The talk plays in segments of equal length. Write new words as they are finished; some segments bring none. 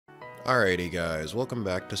Alrighty guys, welcome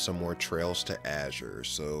back to some more Trails to Azure.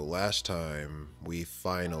 So last time we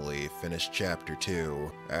finally finished chapter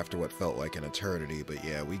 2 after what felt like an eternity, but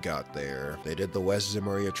yeah, we got there. They did the West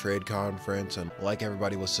Zemuria Trade Conference, and like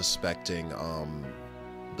everybody was suspecting,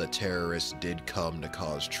 the terrorists did come to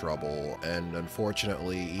cause trouble, and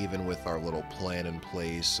unfortunately, even with our little plan in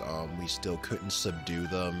place, we still couldn't subdue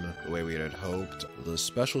them the way we had hoped. The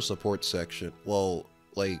special support section, well,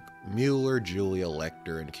 like, Mueller, Julia,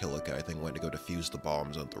 Lecter, and Killica, I think, went to go defuse the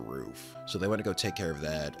bombs on the roof. So they went to go take care of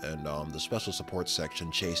that, and the special support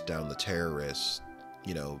section chased down the terrorists,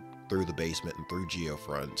 you know, through the basement and through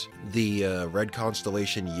Geofront. The Red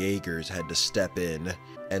Constellation Jaegers had to step in,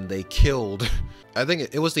 and they killed, I think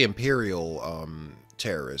it was the Imperial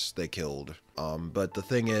terrorists they killed. But the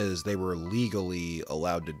thing is, they were legally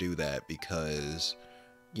allowed to do that because,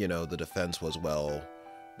 you know, the defense was, well,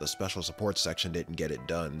 the special support section didn't get it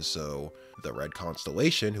done, so the Red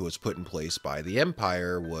Constellation, who was put in place by the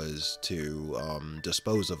Empire, was to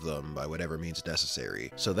dispose of them by whatever means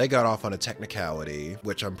necessary. So they got off on a technicality,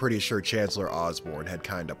 which I'm pretty sure Chancellor Osborne had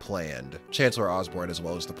kind of planned. Chancellor Osborne, as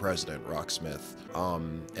well as the President, Rocksmith.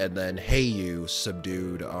 And then Heyu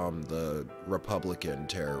subdued the Republican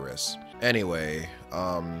terrorists. Anyway,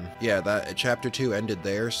 yeah, that chapter 2 ended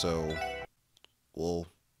there, so we'll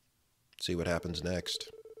see what happens next.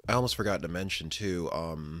 I almost forgot to mention too,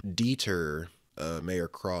 Dieter, Mayor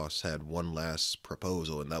Cross, had one last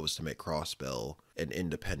proposal, and that was to make Crossbell an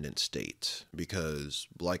independent state. Because,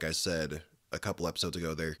 like I said a couple episodes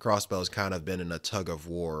ago, Crossbell's kind of been in a tug of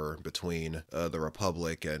war between the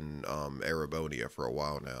Republic and Erebonia for a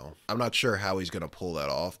while now. I'm not sure how he's going to pull that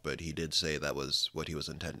off, but he did say that was what he was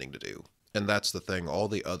intending to do. And that's the thing, all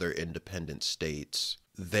the other independent states,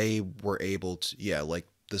 they were able to, yeah, like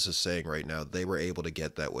this is saying right now, they were able to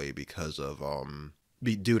get that way because of,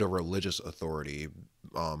 due to religious authority,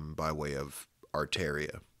 by way of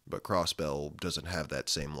Arteria. But Crossbell doesn't have that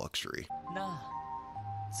same luxury.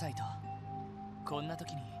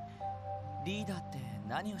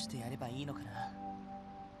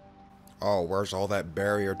 Oh, where's all that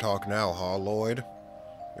barrier talk now, huh, Lloyd?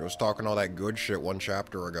 He was talking all that good shit one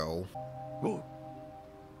chapter ago.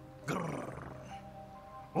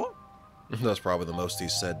 That's probably the most he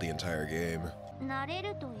said the entire game.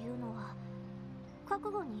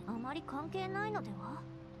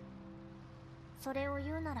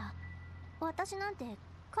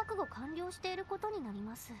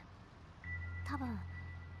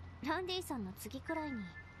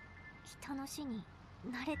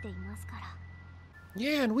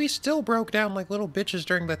 Yeah, and we still broke down like little bitches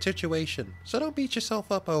during that situation, so don't beat yourself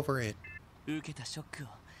up over it.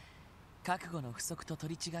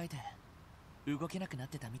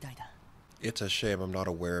 It's a shame I'm not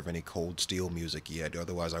aware of any Cold Steel music yet,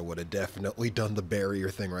 otherwise I would have definitely done the barrier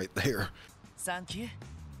thing right there. Thank you,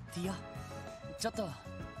 Tio.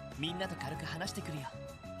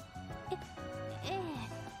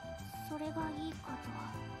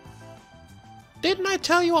 Didn't I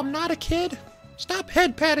tell you I'm not a kid? Stop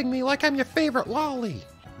head patting me like I'm your favorite lolly.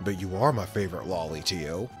 But you are my favorite lolly,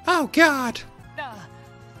 Tio. Oh God!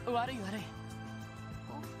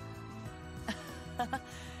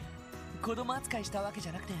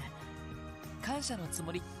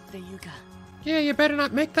 Yeah, you better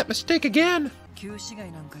not make that mistake again.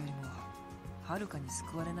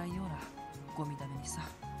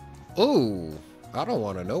 Ooh, I don't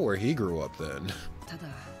want to know where he grew up then.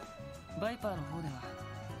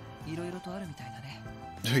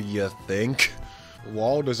 You think?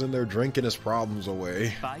 Wald is in there drinking his problems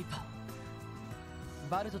away.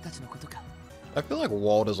 I feel like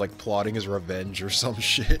Wald is like plotting his revenge or some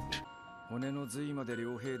shit.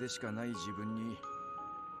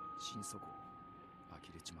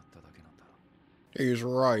 He's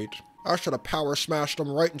right. I should have power smashed him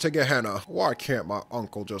right into Gehenna. Why can't my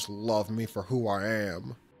uncle just love me for who I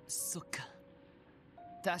am?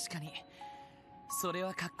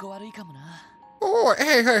 Oh,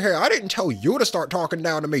 hey, I didn't tell you to start talking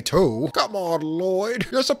down to me too. Come on, Lloyd.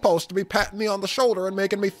 You're supposed to be patting me on the shoulder and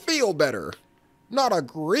making me feel better, not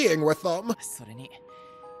agreeing with them.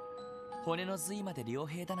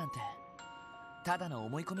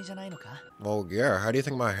 Well, yeah, how do you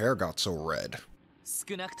think my hair got so red?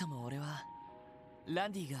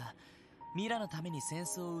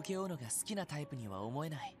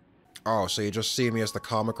 Oh, so you just see me as the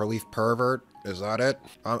comic relief pervert? Is that it?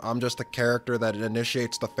 I'm just the character that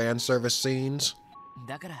initiates the fan service scenes?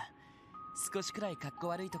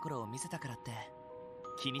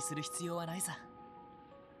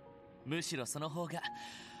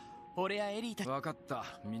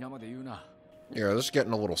 Yeah, this is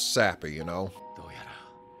getting a little sappy, you know?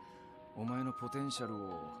 お前のポテンシャルを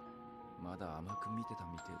まだ甘く見てた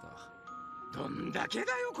みてえだ。どんだけ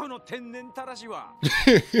だよこの天然たらしは。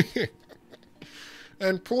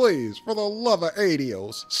And please, for the love of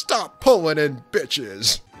Adios, stop pulling in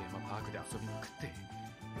bitches. テーマパークで遊びまくって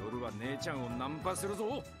夜は姉ちゃんをナンパする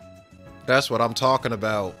ぞ。 That's what I'm talking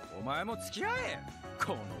about. お前も付き合え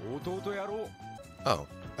この弟野郎。 Oh,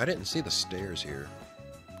 I didn't see the stairs here.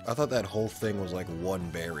 I thought that whole thing was like one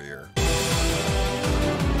barrier.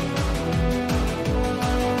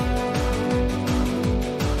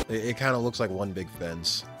 It kind of looks like one big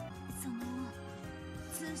fence.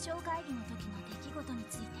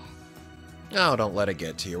 Oh, don't let it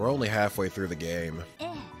get to you. We're only halfway through the game.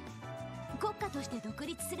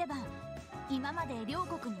 今まで両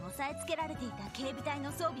国に押さえつけられていた警備隊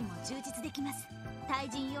の装備も充実できます。対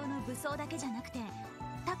人用の武装だけじゃなくて、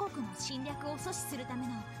他国の侵略を阻止するため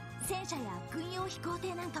の戦車や軍用飛行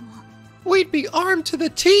艇なんかも。We'd be armed to the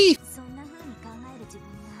teeth. そんな風に考える自分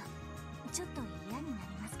がちょっと嫌にな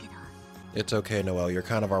りますけど。It's okay, Noelle. You're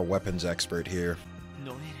kind of our weapons expert here.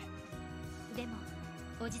 ノエル。でも、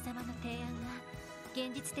おじさまの提案が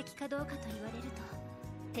現実的かどうかと言われると。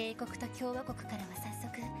 帝国と共和国からは早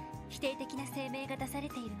速否定的な声明が出され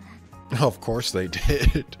ているわ。 Of course they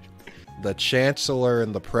did. The chancellor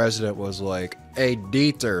and the president was like, "Hey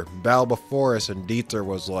Dieter, bow before us," and Dieter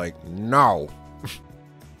was like, "No."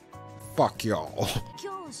 Fuck y'all.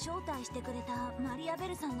 今日招待してくれたマリアベ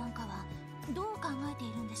ルさんなんかはどう考えて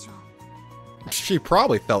いるんでしょう。 She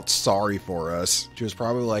probably felt sorry for us. She was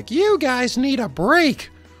probably like, "You guys need a break.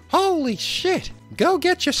 Holy shit. Go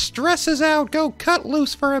get your stresses out. Go cut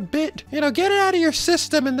loose for a bit. You know, get it out of your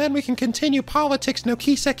system and then we can continue politics no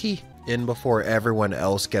kiseki." In before everyone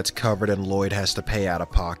else gets covered and Lloyd has to pay out of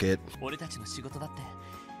pocket. 俺たちの仕事だって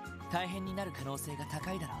大変になる可能性が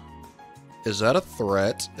高いだろう。 Is that a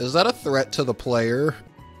threat? Is that a threat to the player?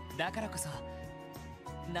 だからこそ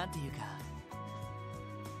なんていうか。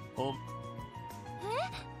お。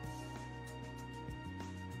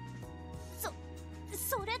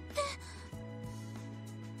それって。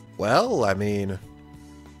 Well, I mean,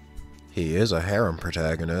 he is a harem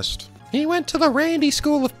protagonist. He went to the Randy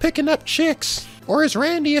school of picking up chicks. Or is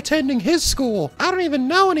Randy attending his school? I don't even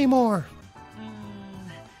know anymore.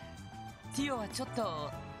 ティオはちょっ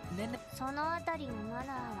と年齢。そのあたりのマナー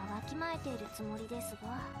はわきまえているつもりです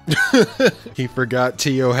が。 He forgot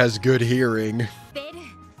Tio has good hearing. ベル、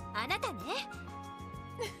あなたね。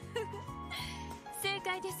正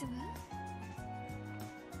解ですわ。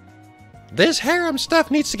 This harem stuff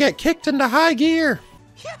needs to get kicked into high gear.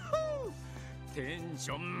 テンシ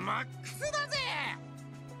ョンマックスだぜ。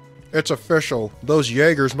 It's official. Those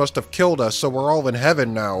Jaegers must have killed us, so we're all in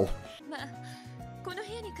heaven now. まあ、この部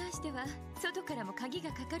屋に関しては外からも鍵が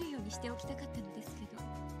かかるようにしておきたかったのですけど。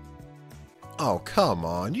 Oh, come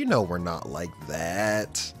on. You know we're not like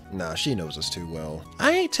that. Nah, she knows us too well.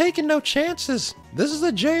 I ain't taking no chances. This is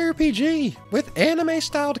a JRPG with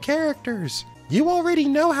anime-styled characters. You already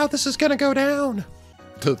know how this is gonna go down.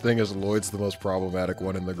 The thing is, Lloyd's the most problematic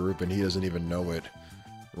one in the group and he doesn't even know it.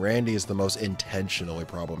 Randy is the most intentionally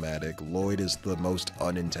problematic. Lloyd is the most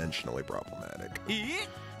unintentionally problematic.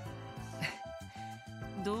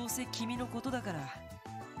 どうせ君のことだから、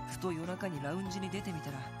ふと夜中にラウンジに出てみ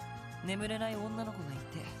たら眠れない女の子がい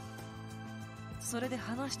て、それで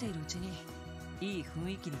話しているうちにいい雰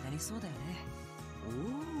囲気になりそうだよね。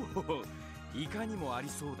おお、いかにもあり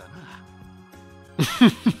そうだな。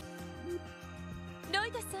ロ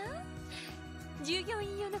イドさん、従業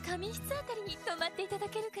員用の仮眠室あたりに泊まっていただ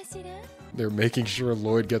けるかしら。 They're making sure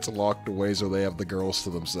Lloyd gets locked away so they have the girls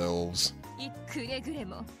to themselves. くれぐれ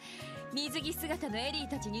も水着姿のエリー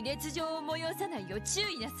たちに熱情を催さないよう注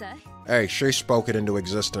意なさい。 Hey, she spoke it into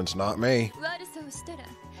existence, not me. 悪さをしたら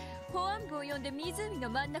保安部を呼んで湖の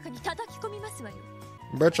真ん中に叩き込みますわよ。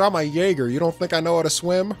 Bitch, I'm a Jaeger. You don't think I know how to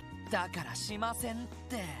swim? だからしませんっ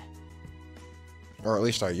て。 Or at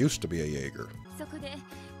least I used to be a Jaeger. そこで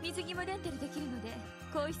水着もレンタルできるので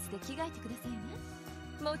更衣室で着替えてくださいね。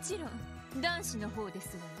もちろん男子の方で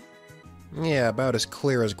すわよ。 Yeah, about as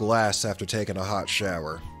clear as glass after taking a hot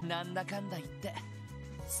shower. なんだかんだ言って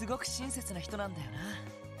すごく親切な人なんだよな。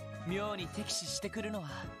妙に敵視してくるのは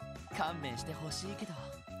勘弁してほしいけど。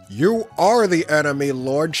 You are the enemy,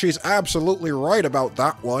 Lord. She's absolutely right about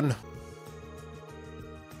that one.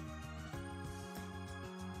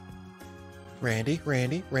 Randy,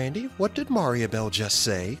 what did Mariabelle just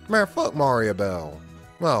say? Man, fuck Mariabelle.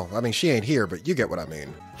 Well, I mean, she ain't here, but you get what I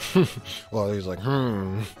mean. Well, he's like,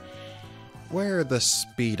 Where are the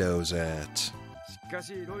Speedos at? しか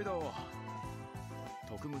しロイド、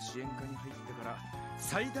特務支援課に入ってから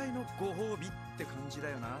最大のご褒美って感じ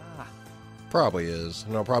だよな。Probably is.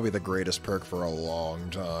 You know, probably the greatest perk for a long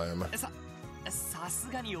time. さ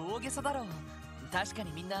すがに大げさだろう。確か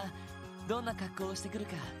にみんなどんな格好をしてくる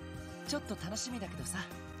かちょっと楽しみだけどさ。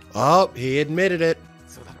Oh, he admitted it.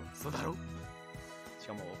 そうだろそうだろ。し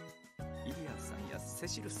かもイリアさんやセ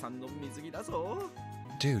シルさんの水着だぞ。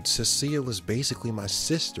 Dude, Cecile is basically my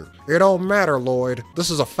sister. It don't matter, Lloyd.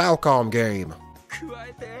 This is a Falcom game. 加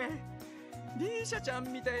えてリーシャちゃ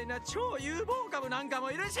んみたいな超有望株なんか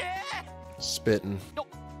もいるし。 Spitting.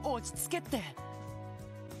 落ち着けって。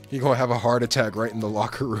You're gonna have a heart attack right in the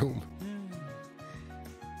locker room.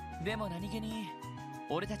 でも何気に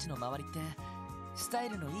俺たちの周りってスタイ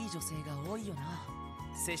ルのいい女性が多いよな。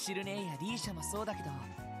セシル姉やリーシャもそうだけど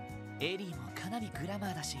エリーもかなりグラマ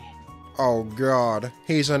ーだし。 Oh god,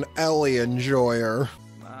 he's an Ellie enjoyer.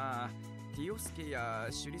 まあティオスケや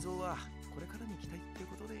シュリゾーはこれからに期待って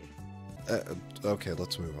ことで。Okay,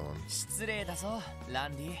 let's move on. 失礼だぞラ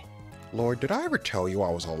ンディ。 Lloyd, did I ever tell you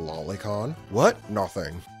I was a lolicon? What?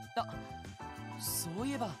 Nothing. そう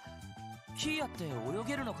いえばキーヤって泳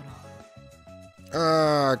げるのか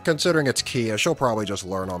な。Considering it's Kia, she'll probably just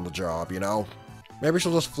learn on the job, you know? Maybe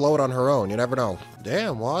she'll just float on her own, you never know.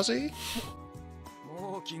 Damn, Wazzy?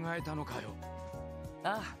 もう着替えたのかよ。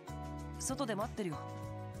ああ、外で待ってるよ。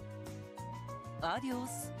アディオ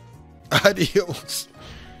ス。 Adios.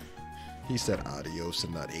 He said adios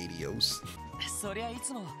and not adios. そりゃい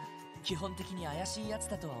つも基本的に怪しいやつ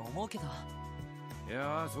だとは思うけど。い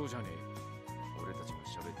やそうじゃねえ。俺たちが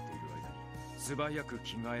喋っている間に素早く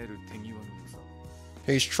着替える手際の良さ。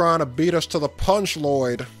 He's trying to beat us to the punch,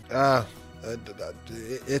 Lloyd.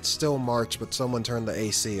 It's still March, but someone turned the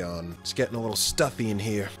AC on. It's getting a little stuffy in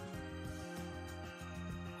here.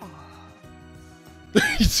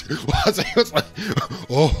 He was like,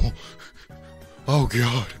 oh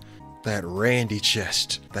god. That Randy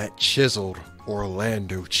chest. That chiseled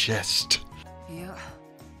Orlando chest. いや、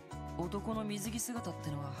男の水着姿って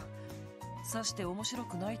のはさして面白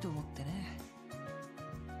くないと思ってね。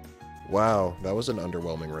 Wow, that was an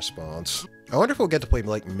underwhelming response. I wonder if we'll get to play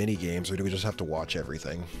like mini games or do we just have to watch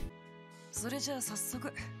everything? それじゃあ早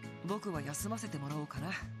速僕は休ませてもらおうか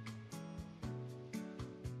な。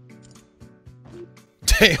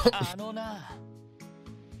 Damn. あのな。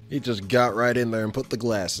 He just got right in there and put the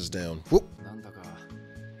glasses down. Whoop. なんだか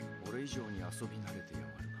俺以上に遊び慣れてやが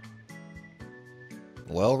る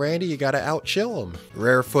な。 Well, Randy, you gotta out-chill him.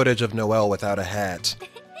 Rare footage of Noelle without a hat.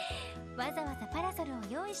 わざわざパラソルを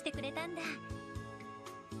用意してくれたんだ。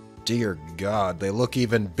 Dear God, they look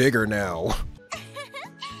even bigger now. ロ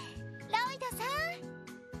イドさん、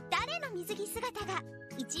誰の水着姿が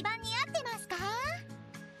一番似合ってますか？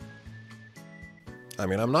 I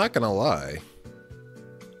mean, I'm not gonna lie.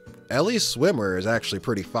 Ellie's swimmer is actually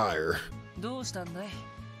pretty fire. どうしたんだい？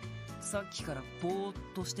さっきからぼーっ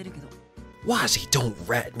としてるけど。 Wazzy, don't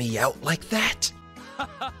rat me out like that.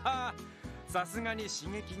 さすがに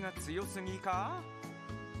刺激が強すぎか？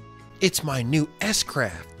 It's my new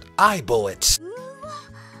S-Craft. Eye bullets. うわ、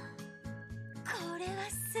これは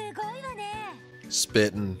すごいわね。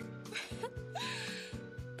 Spitting.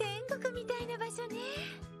 天国みたいな場所ね。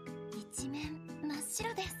一面真っ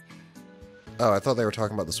白です。 Oh, I thought they were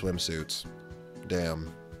talking about the swimsuits.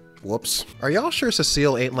 Damn. Whoops. Are y'all sure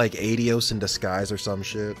Cecile ain't like Adios in disguise or some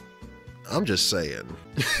shit? I'm just saying.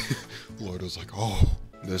 Lloyd was like, oh,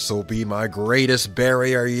 this'll be my greatest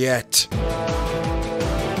barrier yet.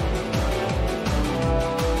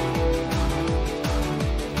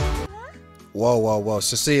 Whoa, whoa, whoa.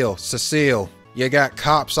 Cecile, you got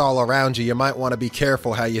cops all around you. You might want to be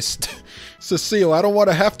careful how you Cecile, I don't want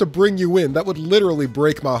to have to bring you in. That would literally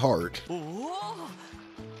break my heart. おお、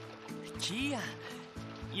キーヤ、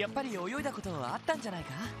やっぱり泳いだことあったんじゃない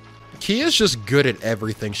か？ Kia's just good at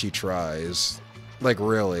everything she tries. Like,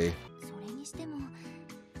 really. それにしても、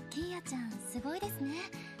キーヤちゃんすごいですね。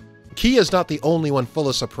 Kia's not the only one full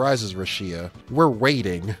of surprises, Rashia. We're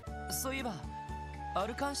waiting. そういえば、ア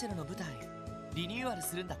ルカンシェルの舞台リニューアル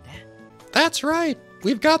するんだって。 That's right.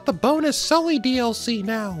 We've got the bonus Sully DLC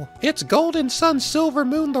now. It's Golden Sun Silver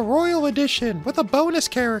Moon the Royal Edition with a bonus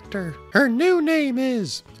character. Her new name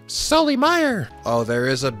is Sully Meyer. Oh, there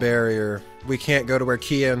is a barrier. We can't go to where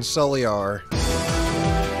Kia and Sully are.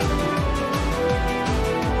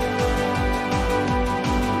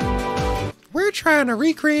 We're trying to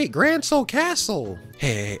recreate Grand Soul Castle.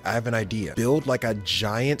 Hey, I have an idea. Build like a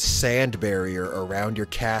giant sand barrier around your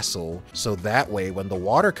castle, so that way when the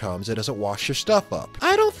water comes, it doesn't wash your stuff up.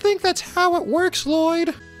 I don't think that's how it works,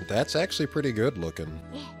 Lloyd. That's actually pretty good looking.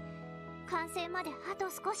 完成まであと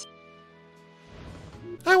少し。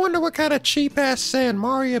 I wonder what kind of cheap-ass sand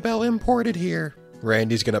Mariabelle imported here.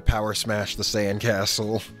 Randy's gonna power smash the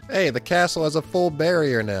sandcastle. Hey, the castle has a full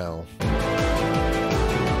barrier now.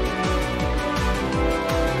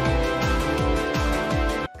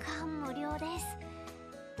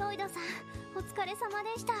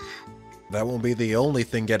 That won't be the only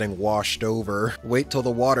thing getting washed over. Wait till the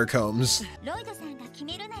water comes.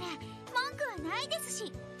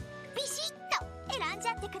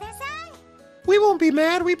 We won't be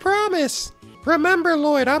mad, we promise! Remember,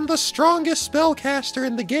 Lloyd, I'm the strongest spellcaster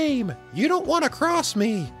in the game. You don't want to cross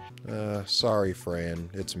me. Sorry, Fran.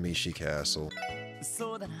 It's Mishi Castle.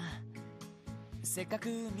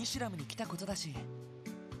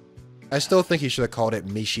 I still think he should have called it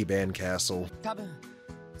Mishi Ban Castle.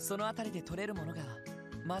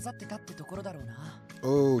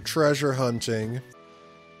 Oh, treasure hunting.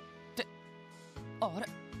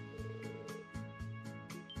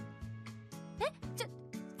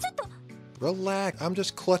 Relax, I'm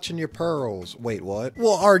just clutching your pearls. Wait, what?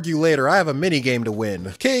 We'll argue later, I have a mini-game to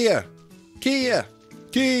win. Kia! Kia!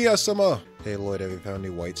 Kia-sama! Hey Lloyd, have you found any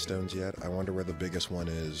white stones yet? I wonder where the biggest one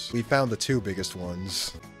is. We found the two biggest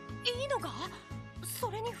ones.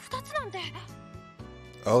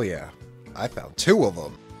 Oh yeah, I found two of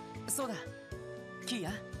them.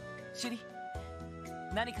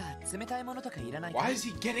 Why is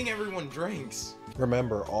he getting everyone drinks?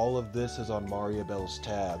 Remember, all of this is on Mario Bell's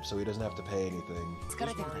tab, so he doesn't have to pay anything. Who's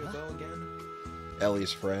Mario Bell again?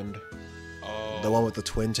 Ellie's friend. Oh. The one with the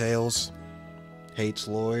twin tails. Hates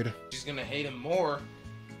Lloyd. She's gonna hate him more.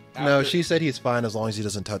 No, she said he's fine as long as he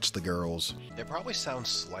doesn't touch the girls. It probably sounds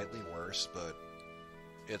slightly worse, but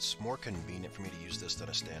it's more convenient for me to use this than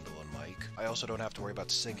a standalone mic. I also don't have to worry about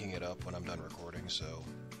syncing it up when I'm done recording, so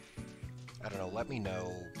I don't know, let me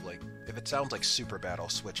know, like, if it sounds like super bad, I'll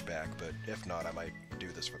switch back, but if not, I might do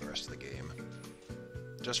this for the rest of the game.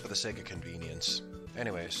 Just for the sake of convenience.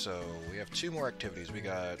 Anyway, so we have two more activities. We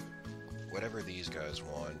got whatever these guys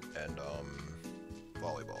want, and,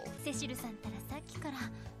 volleyball.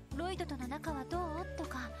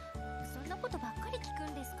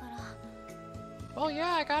 Oh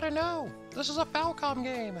yeah, I gotta know. This is a Falcom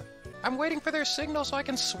game. I'm waiting for their signal so I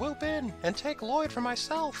can swoop in and take Lloyd for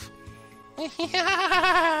myself.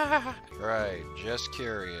 Right, just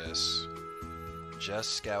curious.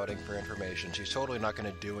 Just scouting for information. She's totally not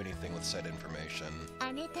going to do anything with said information.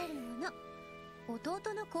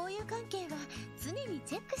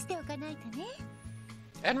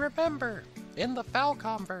 And remember, in the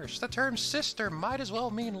Falcomverse, the term sister might as well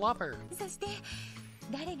mean lover.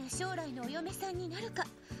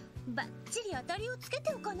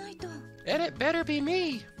 And it better be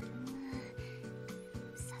me.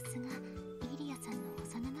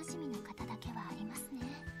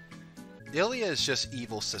 Ilya is just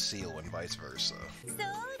evil Cecile and vice versa.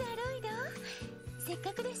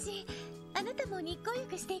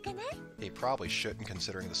 He probably shouldn't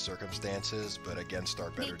considering the circumstances, but against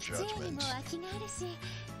our better judgment.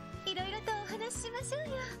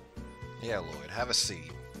 Yeah, Lloyd, have a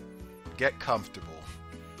seat. Get comfortable.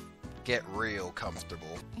 Get real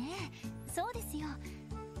comfortable.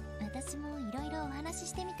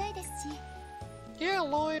 Yeah,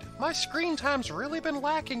 Lloyd, my screen time's really been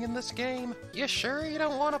lacking in this game. You sure you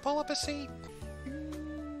don't want to pull up a seat?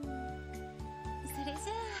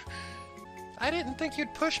 I didn't think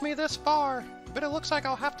you'd push me this far, but it looks like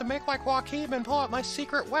I'll have to make like Joaquin and pull out my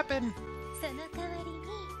secret weapon.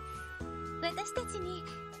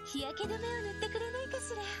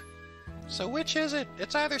 So which is it?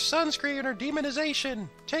 It's either sunscreen or demonization.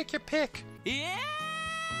 Take your pick. Yeah!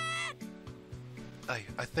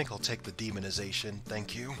 I think I'll take the demonization,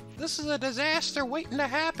 thank you. This is a disaster waiting to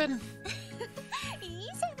happen.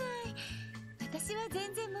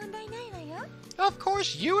 Of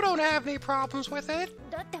course you don't have any problems with it.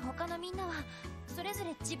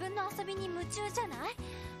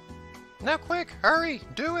 Now quick, hurry,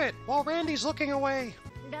 do it, while Randy's looking away.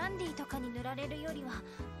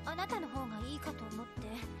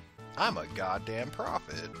 I'm a goddamn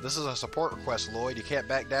prophet. This is a support request, Lloyd. You can't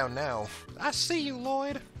back down now. I see you,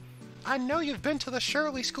 Lloyd. I know you've been to the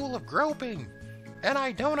Shirley School of Groping, and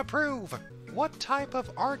I don't approve. What type of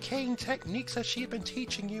arcane techniques has she been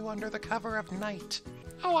teaching you under the cover of night?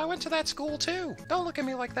 Oh, I went to that school too. Don't look at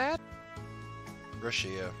me like that.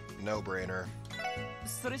 Rashia, no-brainer.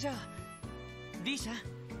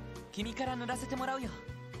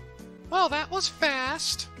 Well, that was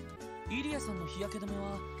fast.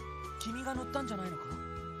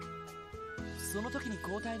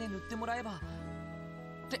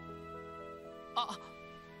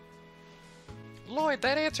 Lloyd,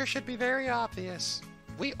 that answer should be very obvious.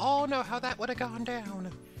 We all know how that would have gone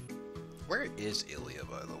down. Where is Ilya,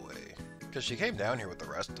 by the way? Because she came down here with the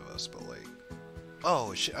rest of us, but like...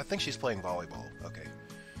 Oh, I think she's playing volleyball. Okay.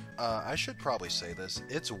 I should probably say this.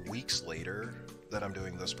 It's weeks later that I'm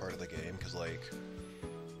doing this part of the game, because like...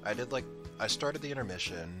 I started the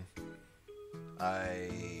intermission. I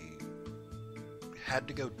had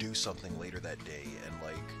to go do something later that day, and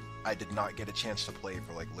like, I did not get a chance to play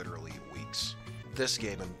for like literally weeks. This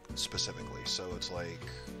game specifically, so it's like...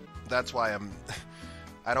 That's why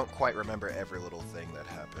I don't quite remember every little thing that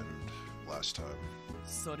happened last time.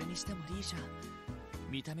 それにしてもリーシャ、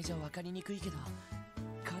見た目じゃ分かりにくいけど、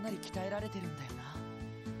かなり鍛えられてるんだよ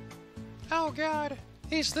な。 Oh god,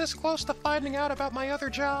 he's this close to finding out about my other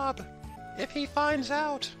job. If he finds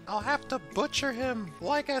out, I'll have to butcher him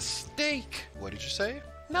like a steak. What did you say?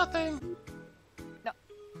 Nothing.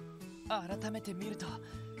 改めて見ると、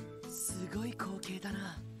すごい光景だ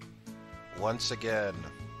な。 Once again,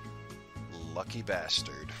 lucky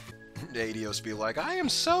bastard. Adios be like, I am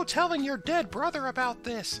so telling your dead brother about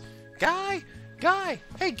this. Guy,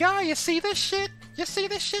 hey guy, you see this shit? You see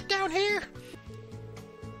this shit down here?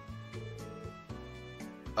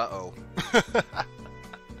 Uh-oh.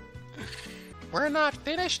 We're not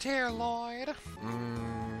finished here, Lloyd.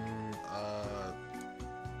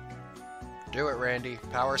 Do it, Randy.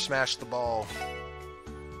 Power smash the ball.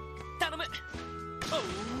 頼む。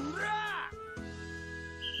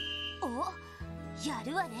お、や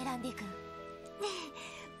るわね、ランディ君。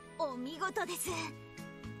お見事です。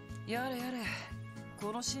やれやれ。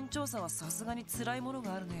この身長差はさすがに辛いもの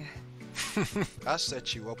があるね。I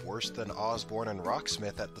set you up worse than Osborne and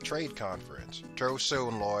Rocksmith at the trade conference. Too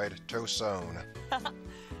soon, Lloyd. Too soon.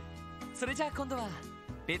 それじゃあ今度は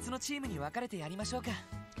別のチームに分かれてやりましょうか。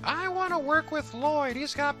 I want to work with Lloyd.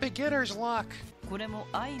 He's got beginner's luck. これも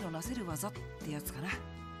愛のなせる技ってやつかな。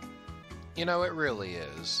 You know, it really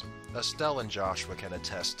is. Estelle and Joshua can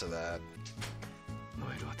attest to that.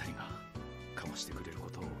 ノエルあたりがかましてくれるこ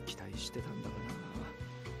とを期待してたんだがな。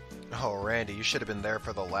 Oh, Randy, you should have been there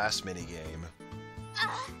for the last minigame.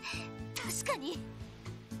 あ、確かに。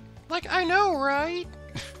 Like, I know, right?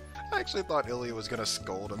 I actually thought Ilya was gonna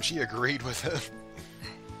scold him. She agreed with him.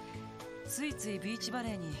 ついついビーチバ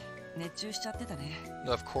レーに熱中しちゃってたね。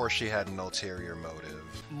 Of course she had an ulterior motive.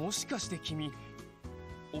 もしかして君、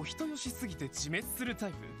お人よしすぎて自滅するタ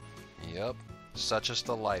イプ？ Yep. Such is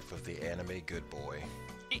the life of the anime good boy.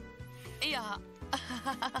 いや、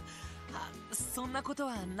そんなこと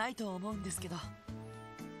はないと思うんですけど。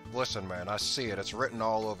 Listen, man, I see it. It's written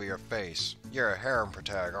all over your face. You're a harem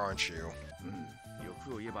protag, aren't you?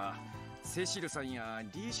 欲を言えば、セシルさんや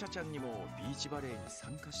リーシャちゃんにもビーチバレーに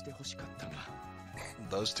参加してほしかったが。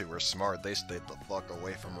 Those two were smart. They stayed the fuck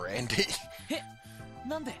away from Randy.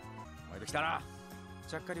 なんで？お前できたら、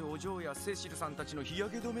ちゃっかりお嬢やセシルさんたちの日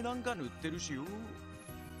焼け止めなんか塗ってるしよ。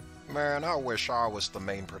 Man, I wish I was the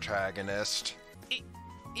main protagonist.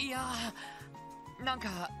 いや、なん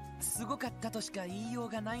かすごかったとしか言いよう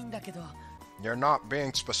がないんだけど。 You're not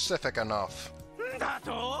being specific enough. だ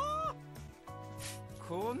と？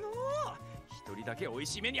この一人だけ美味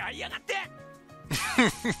しい目に遭いやがって。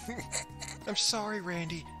 I'm sorry,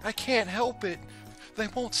 Randy. I can't help it. They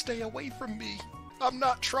won't stay away from me. I'm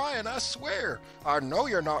not trying, I swear. I know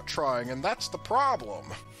you're not trying, and that's the problem.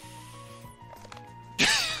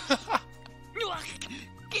 うわ、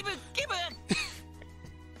気分。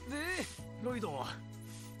で、ロイド、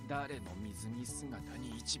誰の水着姿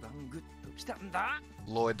に一番グッときたんだ？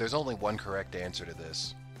 Lloyd, there's only one correct answer to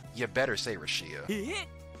this. You better say Rashia.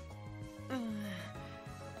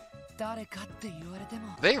 誰かって言われて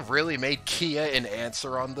も。 They really made Kia an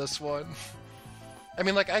answer on this one. I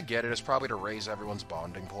mean, like, I get it. It's probably to raise everyone's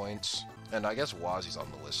bonding points. And I guess Wazzy's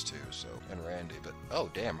on the list too, so, and Randy, but, oh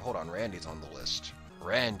damn, hold on, Randy's on the list.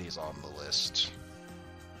 Randy's on the list.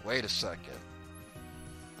 Wait a second.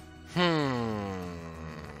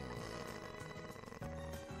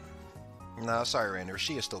 Nah, sorry, Randy.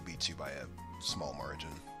 Rashia still beats you by a small margin.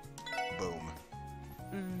 Boom.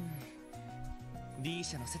 リー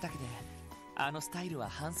シャの背丈であのスタイルは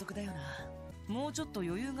反則だよな。もうちょっと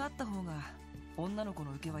余裕があった方が女の子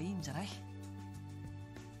の受けはいいんじゃない？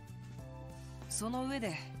その上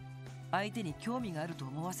で相手に興味があると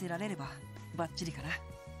思わせられればバッチリかな。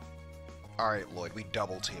 Alright, Lloyd, we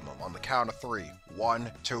double team him on the count of 3.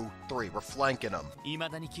 1, 2, 3. We're flanking him.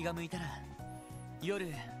 未だに気が向いたら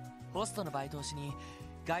夜ホストのバイトをしに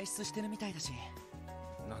外出してるみたいだし。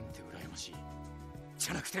なんて羨ましい。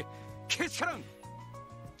じゃなくて、けしからん。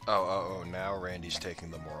 Oh, now Randy's taking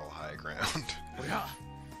the moral high ground. おや、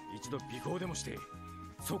一度尾行でもして、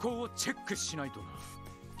そこをチェックしないとな。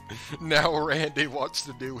 Now Randy wants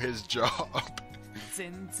to do his job.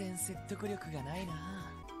 全然説得力がないな。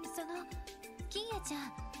その、金谷ちゃ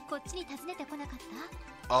ん、こっちに訪ねてこなかっ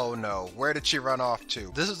た？ Oh no, where did she run off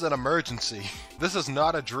to? This is an emergency. This is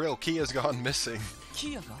not a drill. Kia's gone missing.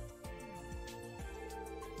 キアが？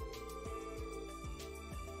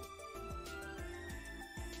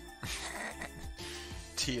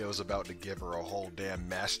 Tio's about to give her a whole damn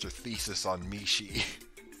master thesis on Mishi.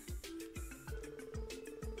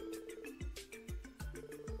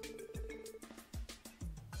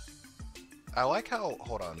 I like how...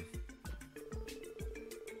 hold on.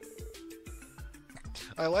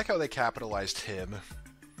 I like how they capitalized him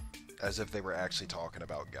as if they were actually talking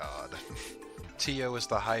about God. Tio is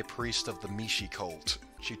the high priest of the Mishi cult.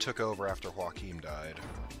 She took over after Joachim died.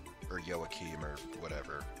 Or Joachim, or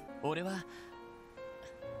whatever. 俺は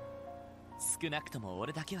少なくとも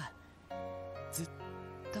俺だけはずっ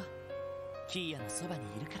とキーヤのそばに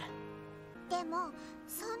いるから。でも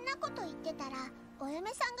そんなこと言ってたらお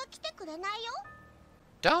嫁さんが来てくれないよ。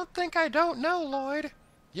 Don't think I don't know, Lloyd.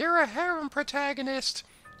 You're a harem protagonist.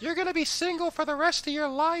 You're gonna be single for the rest of your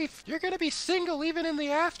life. You're gonna be single even in the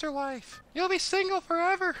afterlife. You'll be single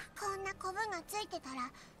forever. こんなコブがついてたら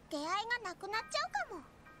出会いがなくなっちゃうかも。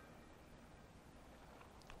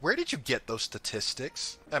 Where did you get those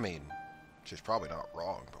statistics? I mean, she's probably not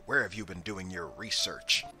wrong, but where have you been doing your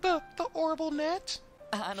research? The Orbital Net?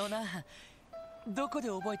 あのな、どこで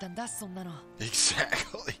覚えたんだそんなの。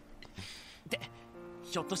 Exactly. で、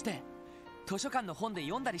ひょっとして図書館の本で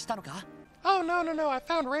読んだりしたのか？ Oh, no, no, no, I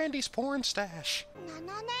found Randy's porn stash. 7年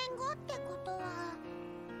後ってことは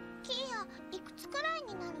キーヤいくつくらいに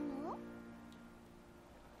なるの？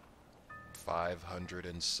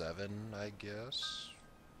 507, I guess.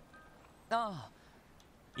 ああ、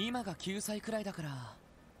今が9歳くらいだから。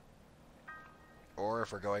 Or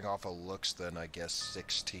if we're going off of looks, then I guess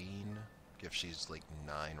 16. If she's like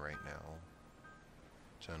 9 right now.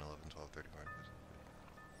 10, 11, 12, 13, 14.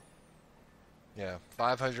 Yeah,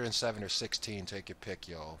 507 or 16, take your pick,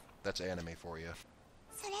 y'all. That's anime for you.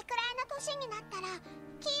 それくらいの年になったら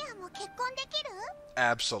キーヤも結婚できる？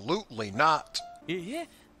 Absolutely not! え？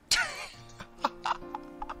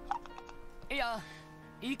いや、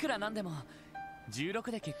いくらなんでも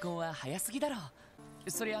16で結婚は早すぎだろ。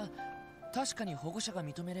そりゃ確かに保護者が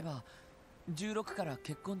認めれば16から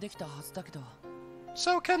結婚できたはずだけど。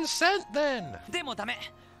 So consent then! でもダメ。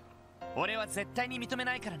俺は絶対に認め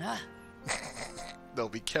ないからな。They'll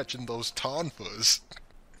be catching those tonfas.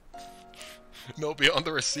 They'll be on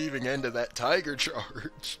the receiving end of that tiger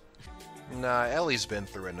charge. Nah, Ellie's been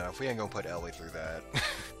through enough. We ain't gonna put Ellie through that.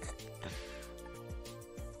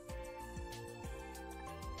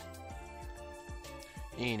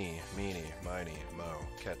 Eeny, meeny, miny, mo.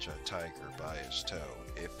 Catch a tiger by his toe.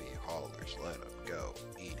 If he hollers, let him go.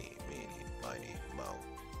 Eeny, meeny, miny, mo.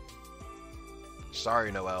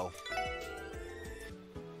 Sorry, Noelle.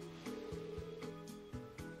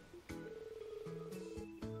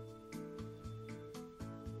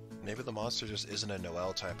 Maybe the monster just isn't a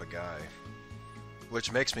Noelle type of guy.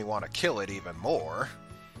 Which makes me want to kill it even more.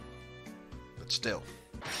 But still.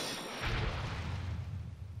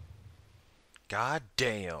 God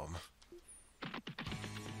damn.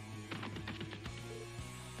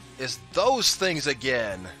 It's those things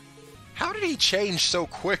again. How did he change so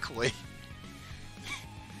quickly?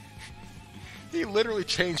 He literally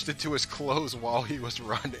changed into his clothes while he was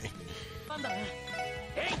running.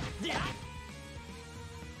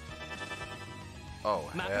 Oh,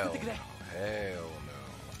 hell no. Hell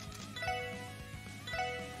no.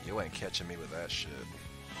 You ain't catching me with that shit.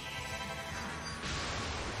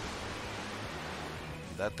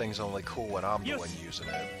 That thing's only cool when I'm the one using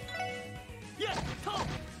it.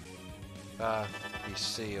 Ah, he's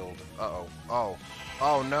sealed. Uh-oh. Oh.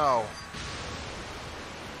 Oh, no.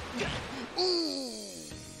 Ooh!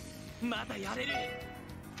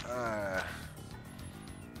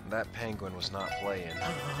 That penguin was not playing.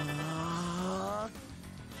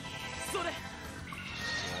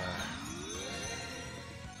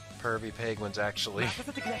 Pervy penguins actually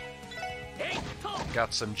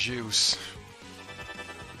got some juice.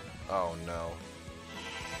 Oh no.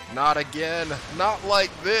 Not again! Not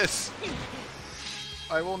like this!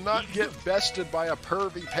 I will not get bested by a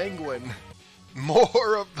pervy penguin.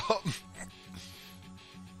 More of them!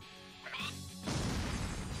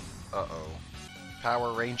 Uh-oh.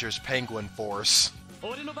 Power Rangers Penguin Force.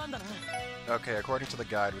 Okay, according to the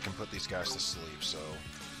guide, we can put these guys to sleep, so...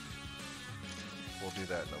 we'll do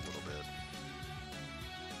that in a little bit.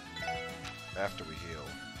 After we heal.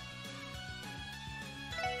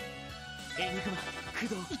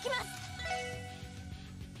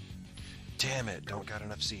 Damn it, don't got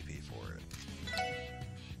enough CP for it.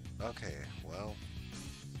 Okay, well...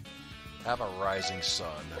 have a rising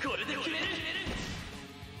sun.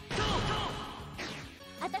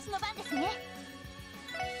 私の番ですね。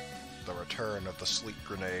 The return of the sleep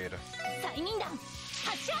grenade. 催眠弾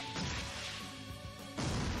発射。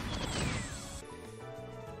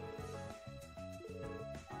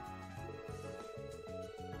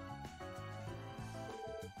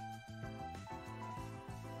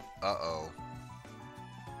 Uh-oh.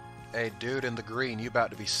 Hey, dude in the green, you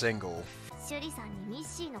about to be single. シュリさんにミッ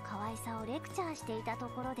シーの可愛さをレクチャーしていたと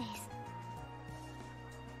ころです。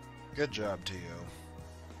 Good job, Tio.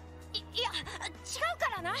 いや、違うか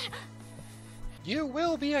らな。 You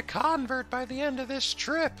will be a convert by the end of this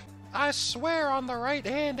trip. I swear on the right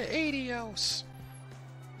hand to Adios.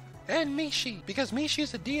 And Mishi, because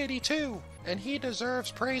Mishi's a deity too, and he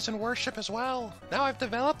deserves praise and worship as well. Now I've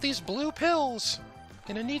developed these blue pills.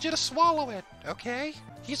 Gonna need you to swallow it, okay?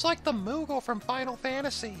 He's like the Moogle from Final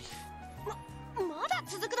Fantasy. まだ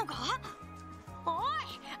続くのか？お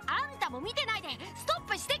い、あんたも見てないでストッ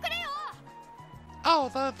プしてくれよ。 Oh,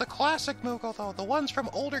 the classic Moogle though, the ones from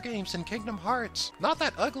older games in Kingdom Hearts. Not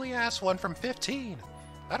that ugly ass one from 15.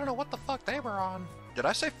 I don't know what the fuck they were on. Did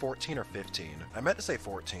I say 14 or 15? I meant to say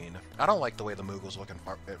 14. I don't like the way the Moogles look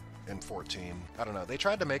in 14. I don't know, they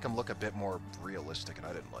tried to make them look a bit more realistic and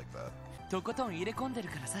I didn't like that. とことん入れ込んでる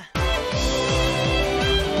からさ。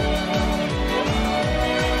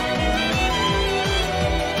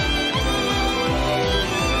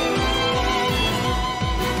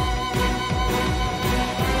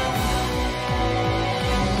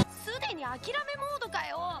すでに諦めモードか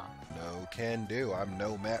よ。 No can do, I'm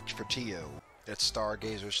no match for Tio. It's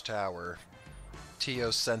Stargazer's Tower.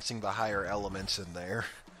 Tio's sensing the higher elements in there.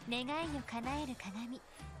 願いを叶える鏡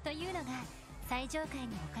というのが最上階に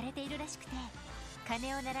置かれているらしくて、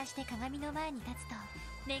鐘を鳴らして鏡の前に立つと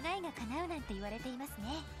願いが叶うなんて言われています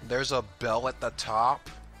ね。 There's a bell at the top?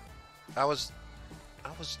 I was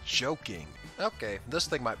joking. Okay, this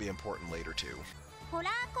thing might be important later too. ホラ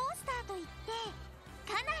ーコースターといって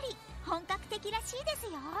かなり本格的らしいです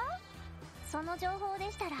よ。その情報で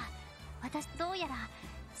したら、私どうやら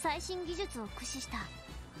最新技術を駆使した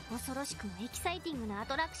恐ろしくもエキサイティングなア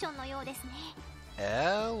トラクションのようですね。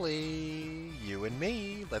 Ellie, you and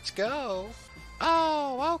me, let's go.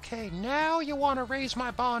 Oh, okay, now you want to raise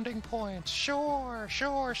my bonding points. Sure,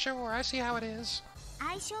 I see how it is.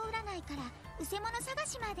 相性占いからうせ者探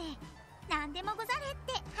しまで何でもござれっ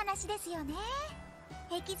て話ですよね。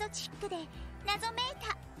エキゾチックで謎めい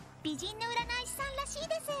た美人の占い師さんらしい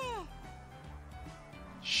です。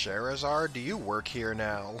 Sherazard, do you work here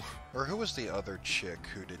now? Or who was the other chick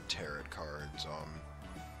who did tarot cards?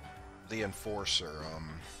 The enforcer,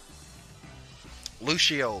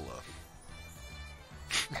 Luciola.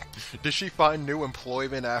 Did she find new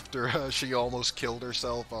employment after she almost killed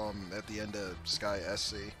herself at the end of Sky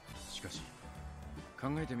SC? しかし考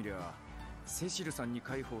えてみりゃセシルさんに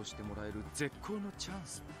解放してもらえる絶好のチャン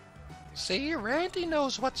ス。 See, Randy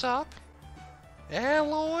knows what's up.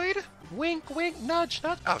 And Lloyd? Wink, wink, nudge,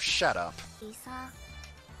 nudge. Oh, shut up. リサ、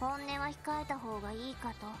本音は控えた方がいい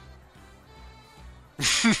かと。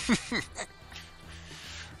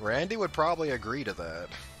 Randy would probably agree to that.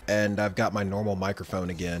 And I've got my normal microphone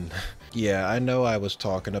again. Yeah, I know I was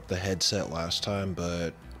talking up the headset last time,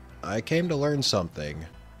 but I came to learn something.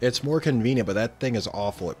 It's more convenient, but that thing is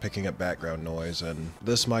awful at picking up background noise, and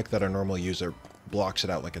this mic that I normally use blocks it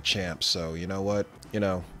out like a champ, so you know what? You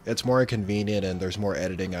know, it's more inconvenient and there's more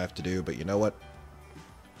editing I have to do, but you know what?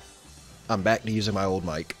 I'm back to using my old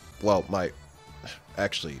mic. Well,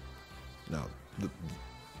 actually, no.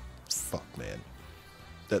 Fuck, man.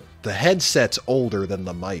 The headset's older than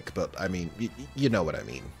the mic, but I mean, you know what I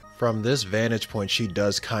mean. From this vantage point, she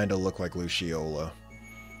does kind of look like Luciola.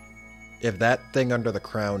 If that thing under the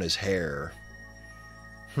crown is hair...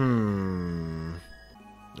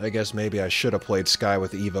 I guess maybe I should have played Sky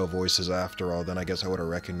with Evo voices after all, then I guess I would have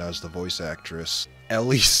recognized the voice actress.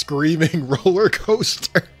 Ellie Screaming Roller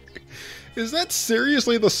Coaster! Is that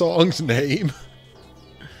seriously the song's name?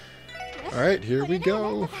 Alright, here we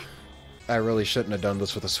go. I really shouldn't have done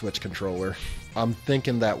this with a Switch controller. I'm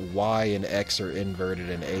thinking that Y and X are inverted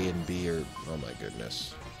and A and B are... Oh my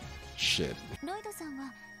goodness. Shit.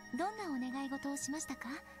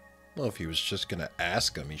 Well, if he was just gonna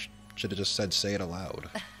ask him, he should have just said say it aloud.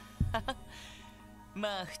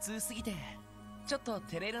 まあ普通すぎてちょっと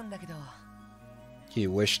照れるんだけど。 He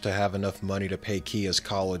wished to have enough money to pay Kia's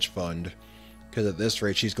college fund, because at this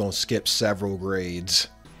rate she's gonna skip several grades.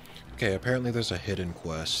 Okay, apparently there's a hidden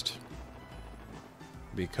quest.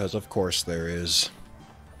 Because of course there is.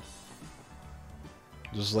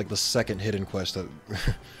 This is like the second hidden quest that...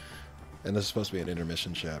 And this is supposed to be an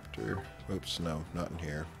intermission chapter. Oops, no, not in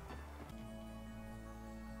here.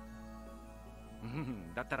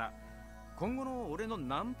 だったら今後の俺の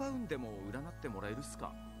何パウンでも占ってもらえるっす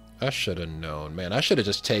か? I should have known, man. I should have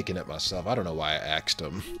just taken it myself. I don't know why I asked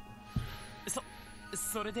him.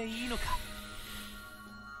 それでいいのか?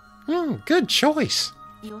 Good choice.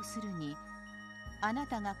 要するに、あな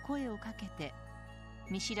たが声をかけて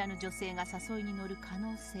見知らぬ女性が誘いに乗る可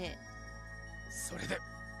能性。それでよ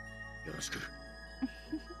ろしく。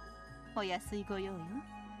お安いご用よ。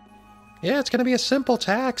Yeah, it's gonna be a simple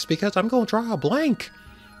tax because I'm gonna draw a blank.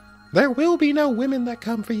 There will be no women that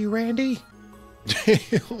come for you, Randy.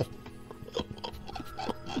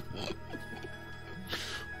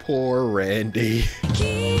 Poor Randy.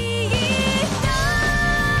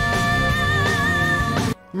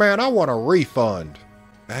 Man, I want a refund.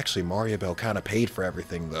 Actually, Mario Bell kind of paid for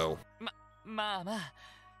everything, though.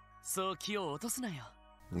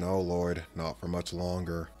 No, Lloyd, not for much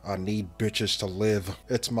longer. I need bitches to live.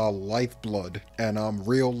 It's my lifeblood, and I'm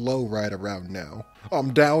real low right around now.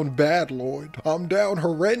 I'm down bad, Lloyd. I'm down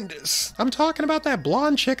horrendous. I'm talking about that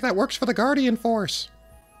blonde chick that works for the Guardian Force.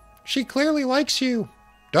 She clearly likes you.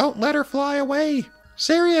 Don't let her fly away.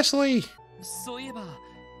 Seriously. そういえば、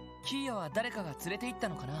キーヤは誰かが連れて行った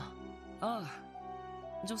のかな? あ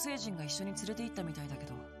あ、女性陣が一緒に連れて行ったみたいだけ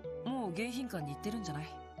ど、もう迎賓館に行ってるんじゃない?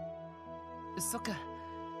 そっか、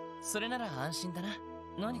それなら安心だな。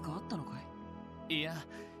何かあったのかい? いや、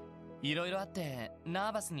いろいろあって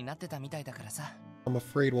ナーバスになってたみたいだからさ。I'm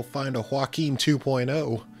afraid we'll find a Joaquin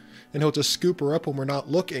 2.0, and he'll just scoop her up when we're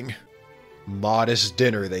not looking. Modest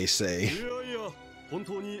dinner, they say.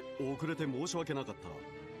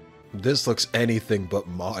 This looks anything but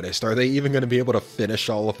modest. Are they even going to be able to finish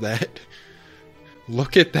all of that?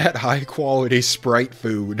 Look at that high-quality Sprite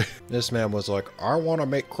food. This man was like, I want to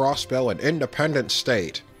make Crossbell an independent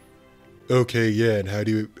state. Okay, yeah, and how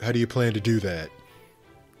do you plan to do that?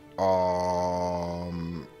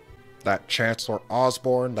 That Chancellor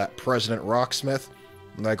Osborne, that President Rocksmith,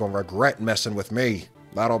 they're gonna regret messing with me.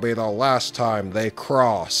 That'll be the last time they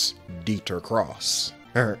cross. Dieter Cross.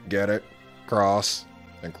 Get it? Cross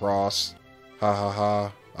and cross. Ha ha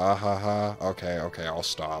ha. Ah ha ha. Okay, okay, I'll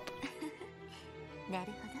stop. な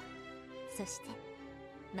るほど。そして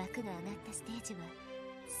幕が上がったステージは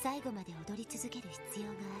最後まで踊り続ける必要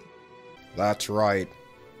がある。That's right.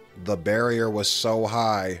 The barrier was so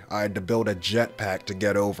high, I had to build a jetpack to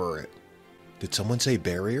get over it. Did someone say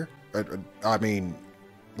barrier? I mean,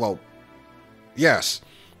 well, yes.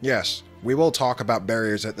 Yes, we will talk about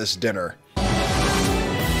barriers at this dinner.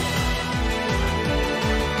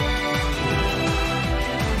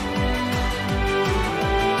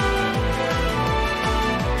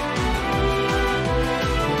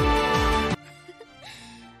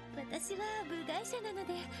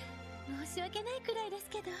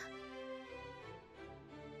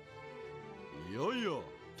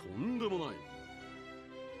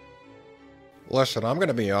 Listen, I'm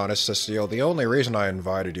gonna be honest, Cecile, the only reason I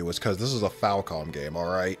invited you was because this is a Falcom game,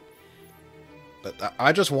 alright?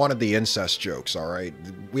 I just wanted the incest jokes, alright?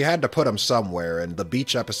 We had to put them somewhere, and the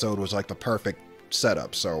beach episode was like the perfect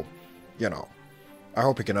setup, so, you know, I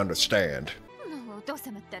hope you can understand. お父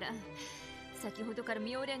様ったら先ほどから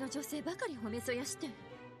妙齢の女性ばかり褒めそやして。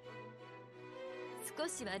少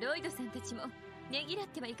しはロイドさんたちもねぎらっ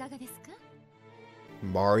てはいかがですか?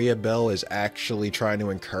 Maria Bell is actually trying to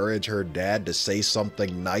encourage her dad to say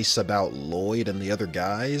something nice about Lloyd and the other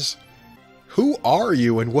guys? Who are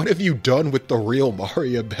you and what have you done with the real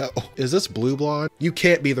Maria Bell? Is this Blue Blonde? You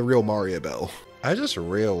can't be the real Maria Bell. I just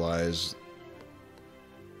realized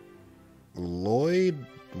Lloyd,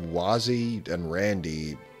 Wazzy, and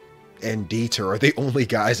Randy and Dieter are the only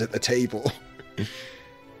guys at the table.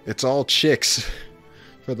 It's all chicks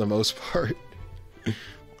for the most part.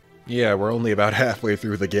 Yeah, we're only about halfway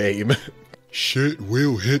through the game. Shit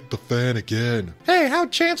will hit the fan again. Hey,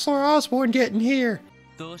 how'd Chancellor Osborne get in here?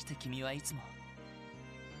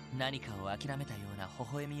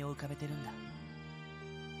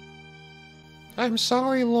 I'm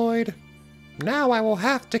sorry, Lloyd. Now I will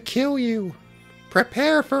have to kill you.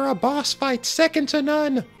 Prepare for a boss fight second to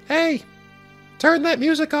none. Hey, turn that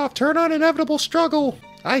music off. Turn on Inevitable Struggle.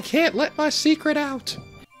 I can't let my secret out.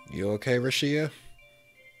 You okay, Rashia?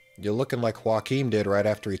 You're looking like Joaquin did right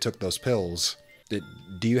after he took those pills.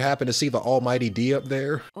 Do you happen to see the almighty D up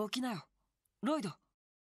there? Lloyd.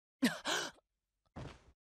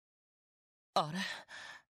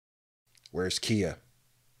 Where's Kia?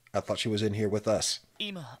 I thought she was in here with us.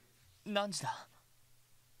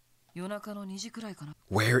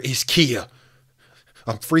 Where is Kia?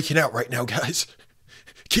 I'm freaking out right now, guys.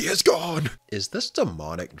 Kia's gone! Is this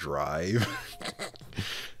Demonic Drive?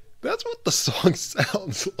 That's what the song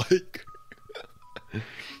sounds like.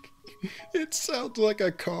 It sounds like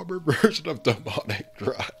a calmer version of demonic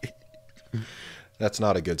cry. That's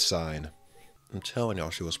not a good sign. I'm telling y'all,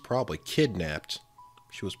 she was probably kidnapped.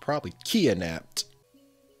 She was probably Kia-napped.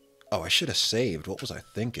 Oh, I should have saved. What was I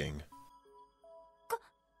thinking?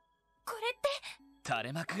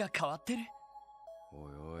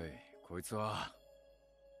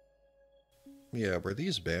 Yeah, were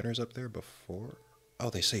these banners up there before? Oh,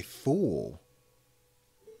 they say fool.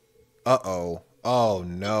 Uh-oh. Oh,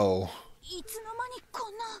 no.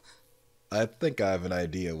 I think I have an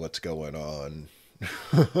idea what's going on.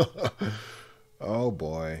 Oh,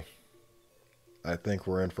 boy. I think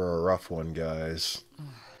we're in for a rough one, guys.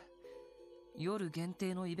 夜限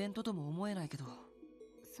定のイベントとも思えないけど。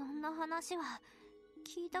そんな話は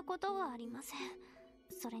聞いたことがありません。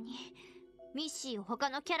それにミッシーを他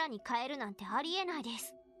のキャラに変えるなんてありえないで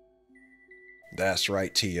す。That's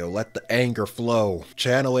right, Tio. Let the anger flow.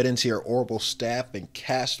 Channel it into your orbital staff and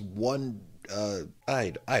cast one,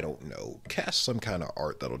 I don't know. Cast some kind of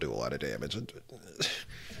art that'll do a lot of damage.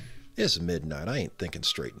 It's midnight. I ain't thinking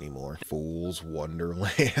straight anymore. Fool's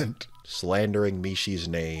Wonderland. Slandering Mishi's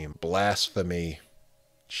name. Blasphemy.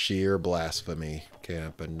 Sheer blasphemy.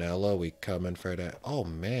 Campanella, we coming for that. Oh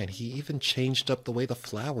man, he even changed up the way the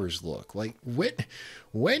flowers look. Like,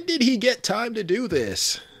 when did he get time to do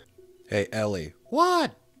this? Hey, Ellie.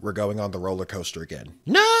 What? We're going on the roller coaster again.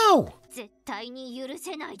 No! 絶対に許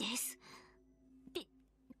せないです。リュウ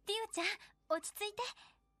ちゃん、落ち着いて。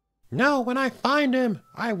No, when I find him,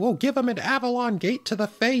 I will give him an Avalon Gate to the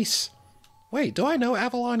face. Wait, do I know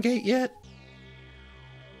Avalon Gate yet?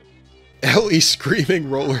 Ellie screaming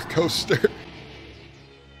roller coaster.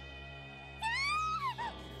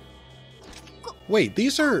 Wait,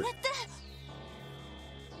 those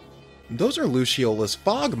are Luciola's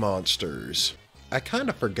fog monsters. I kind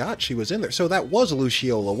of forgot she was in there. So that was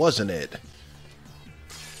Luciola, wasn't it?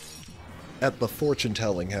 At the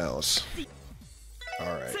fortune-telling house.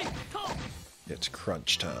 Alright. It's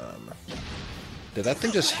crunch time. Did that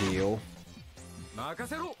thing just heal?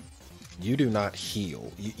 You do not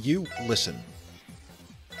heal. You listen.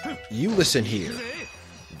 You listen here.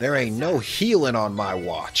 There ain't no healing on my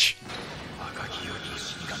watch.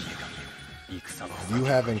 You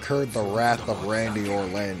have incurred the wrath of Randy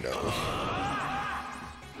Orlando.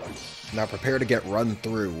 Now prepare to get run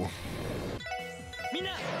through.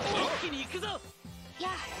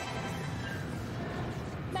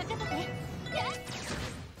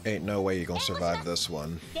 Ain't no way you're gonna survive this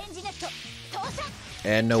one.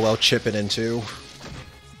 And Noel chipping in too.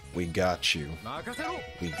 We got you.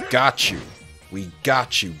 We got you. We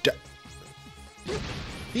got you.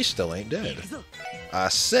 He still ain't dead. I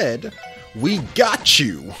said, we got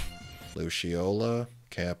you. Luciola,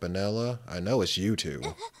 Campanella, I know it's you two.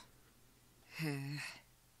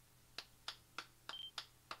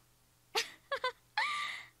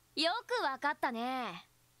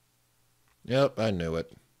 Yep, I knew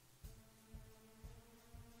it.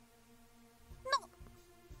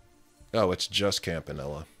 Oh, it's just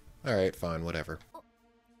Campanella. Alright, fine, whatever.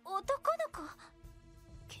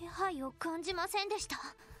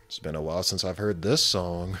 It's been a while since I've heard this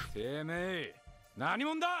song.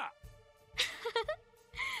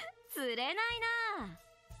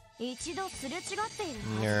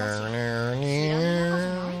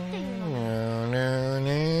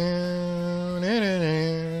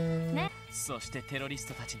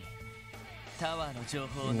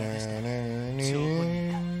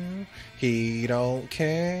 He don't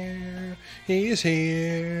care. He's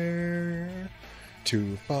here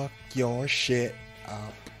to fuck your shit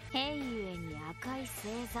up.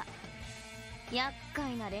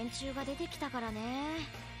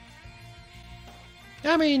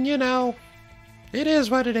 I mean, you know, it is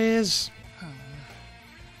what it is.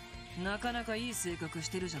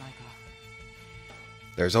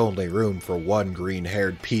 There's only room for one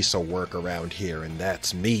green-haired piece of work around here, and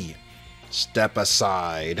that's me. Step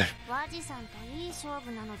aside.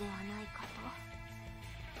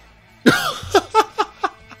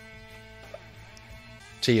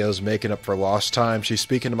 Tio's making up for lost time. She's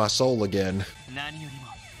speaking to my soul again.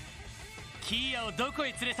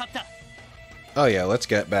 Oh yeah, let's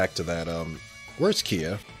get back to that. Where's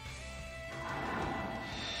Kia?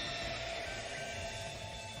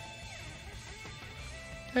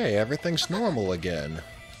 Hey, everything's normal again.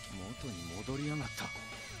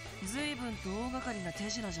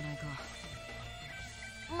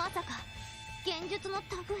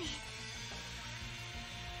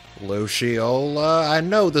 Luciola, I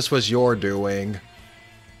know this was your doing.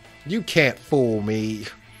 You can't fool me.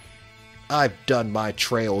 I've done my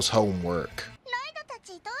Trails homework.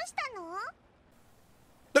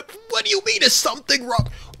 What do you mean, is something wrong?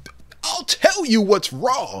 I'll tell you what's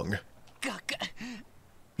wrong.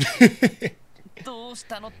 どうし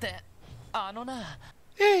たのって、あのな。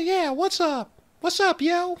Hey, yeah, what's up? What's up,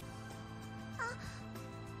 yo?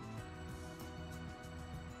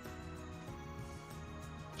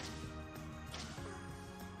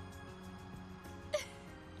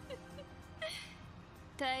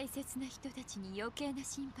 大切な人たちに余計な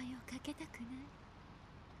心配をかけたくな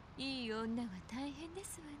い。いい女は大変で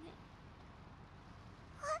すわね。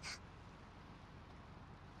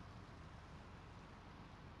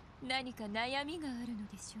何か悩みがあるの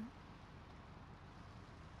でしょ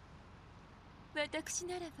う。私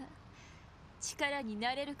ならば力に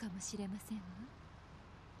なれるかもしれませんわ。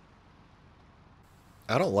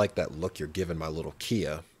 I don't like that look you're giving my little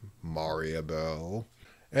Kia, Mario Bell.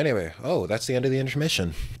 Anyway, oh, that's the end of the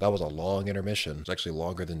intermission. That was a long intermission. It's actually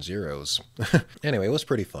longer than Zero's. Anyway, it was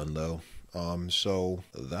pretty fun though. So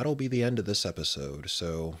that'll be the end of this episode.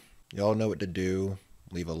 So y'all know what to do.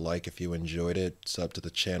 Leave a like if you enjoyed it. Sub to the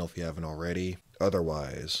channel if you haven't already.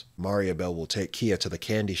 Otherwise, Mario Bell will take Kia to the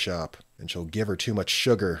candy shop and she'll give her too much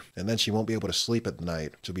sugar, and then she won't be able to sleep at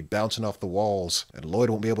night. She'll be bouncing off the walls, and Lloyd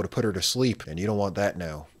won't be able to put her to sleep, and you don't want that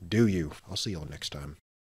now, do you? I'll see y'all next time.